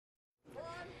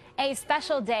A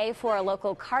special day for a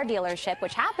local car dealership,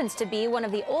 which happens to be one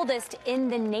of the oldest in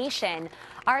the nation.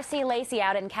 R C Lacy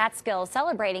out in Catskill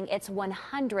celebrating its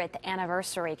 100th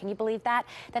anniversary. Can you believe that?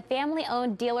 The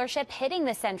family-owned dealership hitting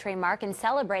the century mark and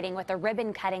celebrating with a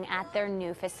ribbon cutting at their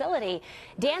new facility.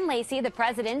 Dan Lacy, the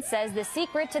president, says the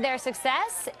secret to their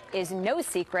success is no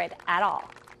secret at all.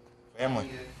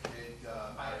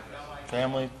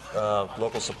 Family,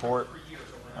 local support,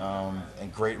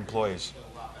 and great employees.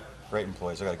 Great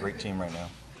employees. I got a great team right now.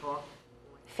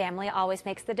 Family always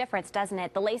makes the difference, doesn't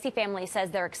it? The Lacy family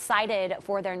says they're excited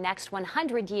for their next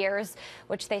 100 years,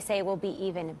 which they say will be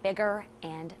even bigger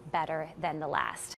and better than the last.